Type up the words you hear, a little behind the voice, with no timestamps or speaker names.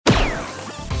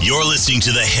You're listening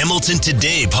to the Hamilton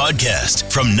Today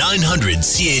podcast from 900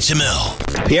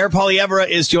 CHML. Pierre Poilievre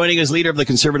is joining as leader of the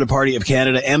Conservative Party of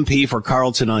Canada, MP for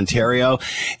Carleton, Ontario,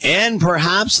 and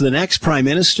perhaps the next Prime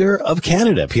Minister of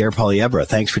Canada. Pierre Poilievre,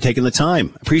 thanks for taking the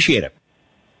time. Appreciate it.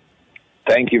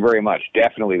 Thank you very much.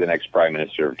 Definitely the next Prime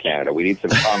Minister of Canada. We need some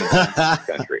common sense in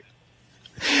this country.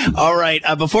 All right.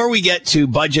 Before we get to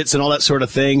budgets and all that sort of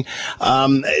thing,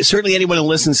 certainly anyone who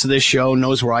listens to this show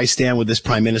knows where I stand with this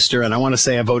prime minister. And I want to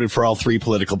say I voted for all three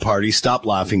political parties. Stop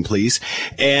laughing, please.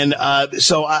 And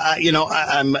so,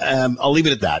 I'll leave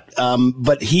it at that.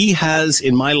 But he has,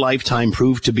 in my lifetime,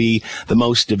 proved to be the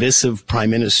most divisive prime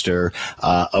minister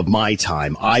of my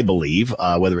time, I believe,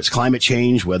 whether it's climate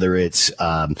change, whether it's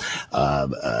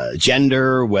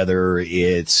gender, whether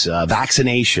it's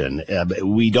vaccination.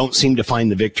 We don't seem to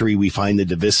find the victory, we find the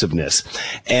divisiveness.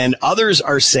 And others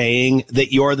are saying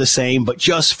that you're the same, but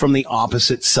just from the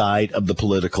opposite side of the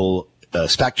political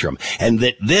spectrum. And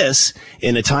that this,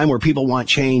 in a time where people want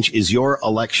change, is your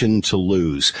election to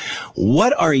lose.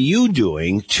 What are you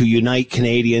doing to unite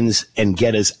Canadians and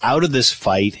get us out of this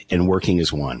fight and working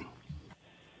as one?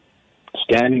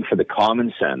 Standing for the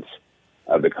common sense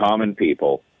of the common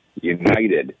people,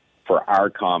 united for our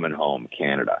common home,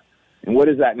 Canada. And what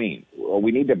does that mean? Well,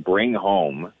 we need to bring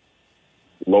home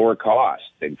lower cost.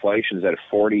 Inflation's at a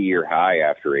 40-year high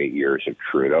after 8 years of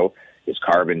Trudeau. His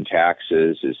carbon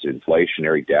taxes, his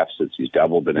inflationary deficits, he's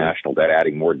doubled the national debt,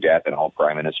 adding more debt than all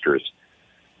prime ministers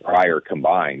prior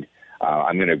combined.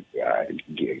 I'm going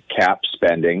to cap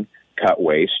spending, cut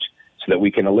waste, so that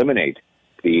we can eliminate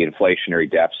the inflationary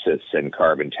deficits and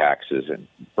carbon taxes and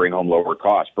bring home lower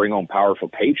costs, bring home powerful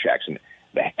paychecks. And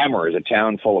the Hammer is a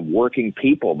town full of working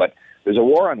people, but there's a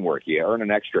war on work. You earn an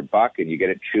extra buck and you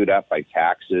get it chewed up by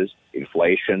taxes,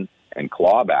 inflation, and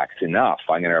clawbacks. Enough.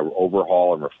 I'm going to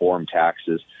overhaul and reform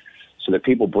taxes so that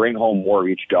people bring home more of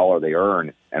each dollar they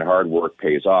earn and hard work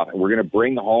pays off. And we're going to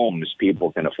bring homes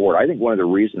people can afford. I think one of the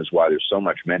reasons why there's so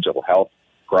much mental health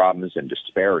problems and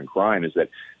despair and crime is that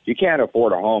if you can't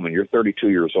afford a home and you're 32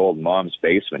 years old in mom's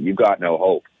basement, you've got no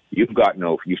hope. You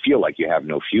feel like you have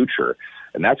no future.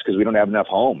 And that's because we don't have enough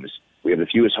homes. We have the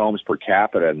fewest homes per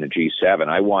capita in the G7.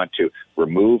 I want to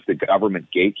remove the government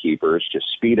gatekeepers to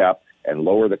speed up and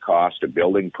lower the cost of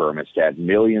building permits to add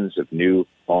millions of new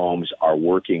homes our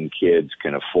working kids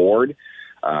can afford.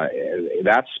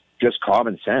 That's just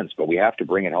common sense, but we have to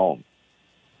bring it home.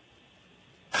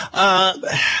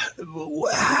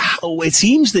 It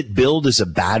seems that build is a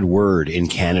bad word in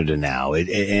Canada now.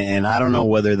 And I don't know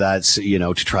whether that's,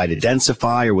 to try to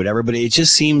densify or whatever, but it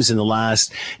just seems in the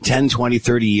last 10, 20,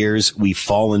 30 years, we've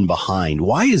fallen behind.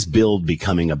 Why is build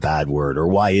becoming a bad word, or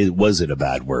why was it a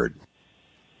bad word?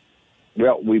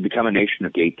 Well, we've become a nation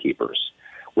of gatekeepers.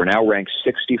 We're now ranked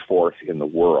 64th in the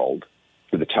world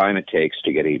for the time it takes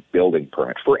to get a building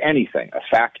permit for anything, a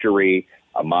factory,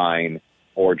 a mine,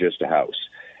 or just a house.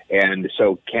 And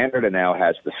so Canada now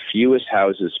has the fewest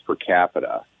houses per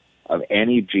capita of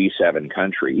any G7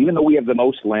 country, even though we have the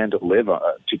most land to live on,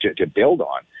 to build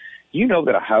on. You know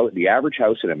that the average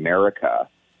house in America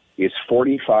is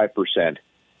 45%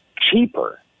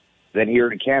 cheaper than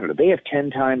here in Canada. They have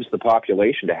 10 times the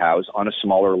population to house on a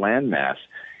smaller landmass.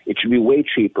 It should be way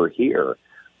cheaper here.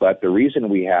 But the reason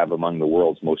we have among the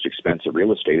world's most expensive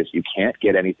real estate is you can't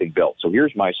get anything built. So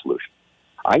here's my solution.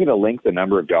 I'm going to link the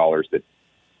number of dollars that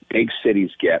big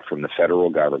cities get from the federal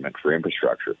government for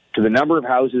infrastructure to the number of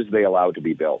houses they allow to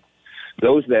be built.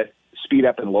 Those that speed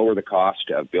up and lower the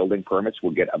cost of building permits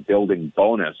will get a building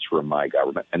bonus from my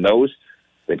government. And those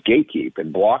that gatekeep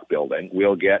and block building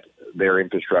will get their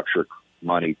infrastructure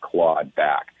money clawed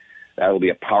back. That will be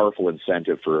a powerful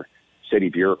incentive for city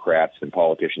bureaucrats and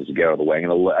politicians to get out of the way. I'm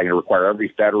going to require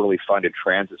every federally funded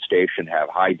transit station have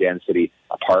high-density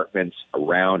apartments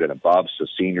around and above so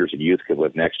seniors and youth can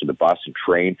live next to the bus and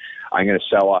train. I'm going to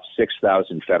sell off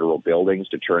 6,000 federal buildings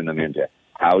to turn them into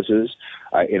houses.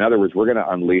 In other words, we're going to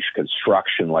unleash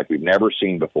construction like we've never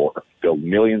seen before, build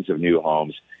millions of new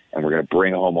homes, and we're going to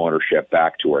bring home ownership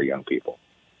back to our young people.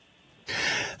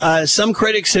 Some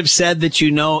critics have said that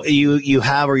you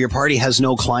have or your party has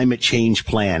no climate change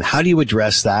plan. How do you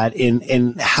address that?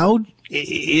 And how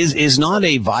is not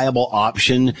a viable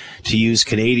option to use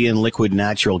Canadian liquid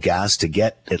natural gas to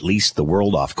get at least the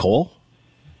world off coal?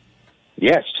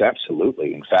 Yes,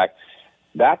 absolutely. In fact,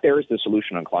 there is the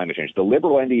solution on climate change. The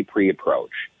Liberal NDP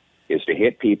approach is to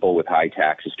hit people with high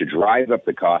taxes to drive up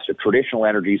the cost of traditional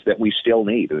energies that we still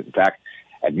need. In fact,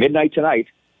 at midnight tonight,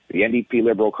 the NDP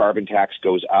Liberal carbon tax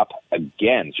goes up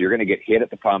again. So you're going to get hit at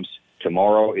the pumps.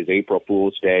 Tomorrow is April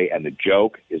Fool's Day, and the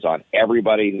joke is on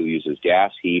everybody who uses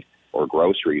gas, heat, or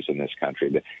groceries in this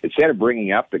country. Instead of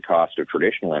bringing up the cost of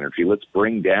traditional energy, let's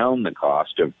bring down the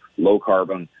cost of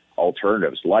low-carbon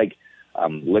alternatives like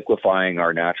liquefying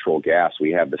our natural gas.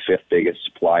 We have the 5th biggest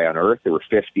supply on Earth. There were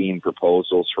 15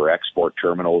 proposals for export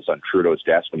terminals on Trudeau's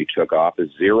desk when he took office.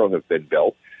 0 have been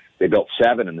built. They built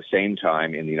 7 in the same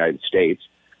time in the United States.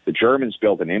 The Germans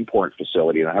built an import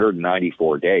facility in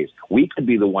 194 days. We could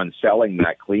be the one selling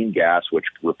that clean gas, which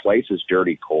replaces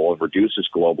dirty coal and reduces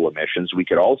global emissions. We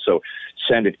could also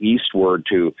send it eastward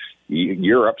to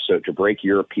Europe, so to break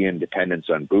European dependence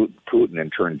on Putin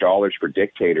and turn dollars for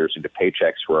dictators into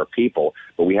paychecks for our people.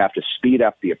 But we have to speed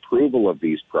up the approval of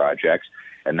these projects,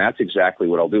 and that's exactly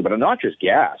what I'll do. But not just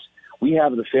gas. We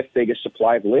have the 5th biggest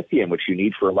supply of lithium, which you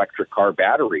need for electric car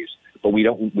batteries. But we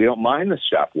don't mine the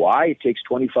stuff. Why? It takes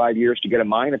 25 years to get a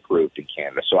mine approved in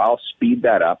Canada. So I'll speed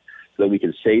that up so that we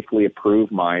can safely approve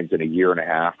mines in a year and a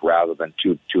half rather than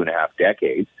 2.5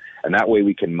 decades. And that way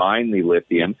we can mine the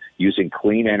lithium using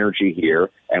clean energy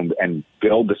here and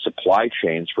build the supply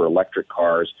chains for electric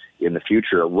cars in the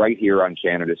future right here on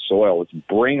Canada's soil. Let's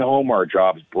bring home our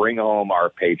jobs, bring home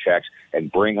our paychecks,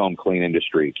 and bring home clean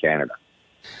industry in Canada.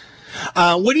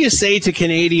 What do you say to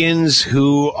Canadians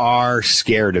who are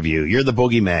scared of you? You're the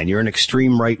boogeyman. You're an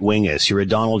extreme right-wingist. You're a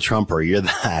Donald Trumper. You're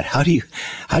that. How do you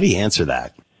answer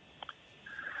that?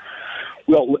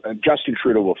 Well, Justin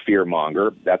Trudeau will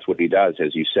fearmonger. That's what he does.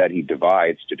 As you said, he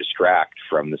divides to distract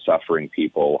from the suffering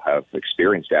people have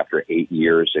experienced after 8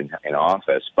 years in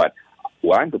office. But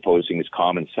what I'm proposing is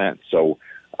common sense. So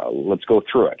let's go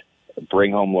through it.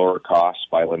 Bring home lower costs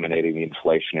by eliminating the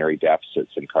inflationary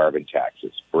deficits and carbon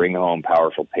taxes. Bring home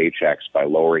powerful paychecks by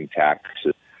lowering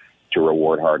taxes to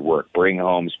reward hard work. Bring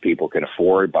homes people can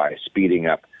afford by speeding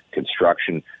up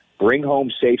construction. Bring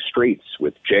home safe streets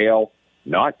with jail,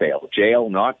 not bail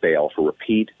for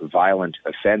repeat violent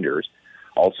offenders.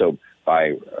 Also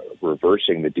by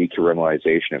reversing the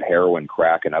decriminalization of heroin,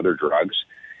 crack, and other drugs,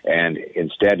 and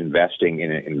instead investing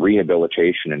in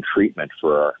rehabilitation and treatment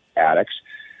for our addicts.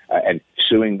 And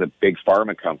suing the big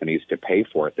pharma companies to pay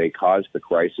for it. They caused the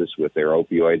crisis with their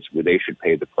opioids. They should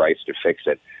pay the price to fix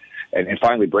it. And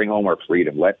finally, bring home our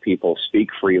freedom. Let people speak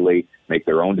freely, make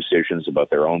their own decisions about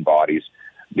their own bodies.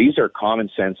 These are common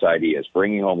sense ideas,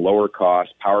 bringing home lower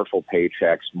costs, powerful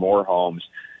paychecks, more homes,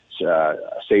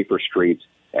 safer streets,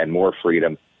 and more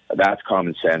freedom. That's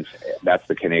common sense. That's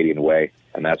the Canadian way,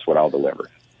 and that's what I'll deliver.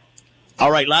 All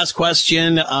right, last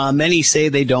question. Many say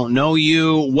they don't know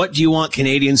you. What do you want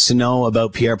Canadians to know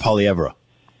about Pierre Poilievre?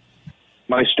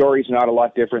 My story's not a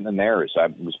lot different than theirs. I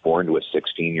was born to a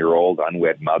 16-year-old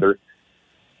unwed mother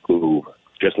who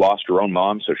just lost her own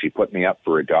mom, so she put me up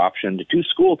for adoption to 2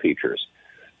 school teachers.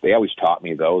 They always taught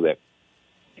me, though, that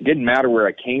it didn't matter where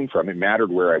I came from. It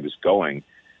mattered where I was going. It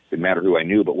didn't matter who I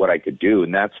knew, but what I could do.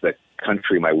 And that's the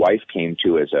country my wife came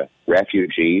to as a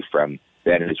refugee from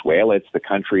Venezuela. It's the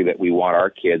country that we want our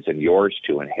kids and yours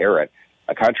to inherit.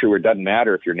 A country where it doesn't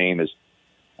matter if your name is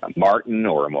Martin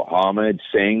or Mohammed,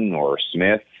 Singh or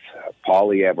Smith,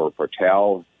 Poilievre or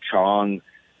Patel, Chong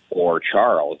or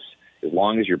Charles. As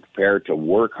long as you're prepared to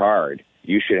work hard,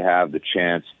 you should have the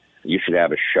chance, you should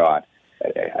have a shot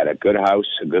at a good house,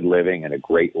 a good living, and a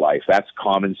great life. That's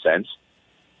common sense.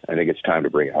 I think it's time to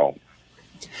bring it home.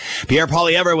 Pierre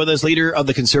Poilievre with us, leader of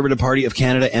the Conservative Party of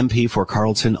Canada, MP for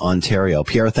Carleton, Ontario.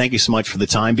 Pierre, thank you so much for the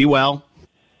time. Be well.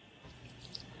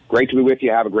 Great to be with you.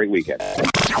 Have a great weekend.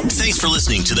 Thanks for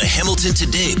listening to the Hamilton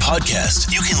Today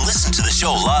podcast. You can listen to the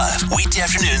show live weekday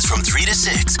afternoons from 3 to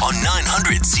 6 on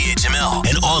 900 CHML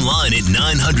and online at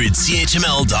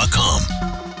 900CHML.com.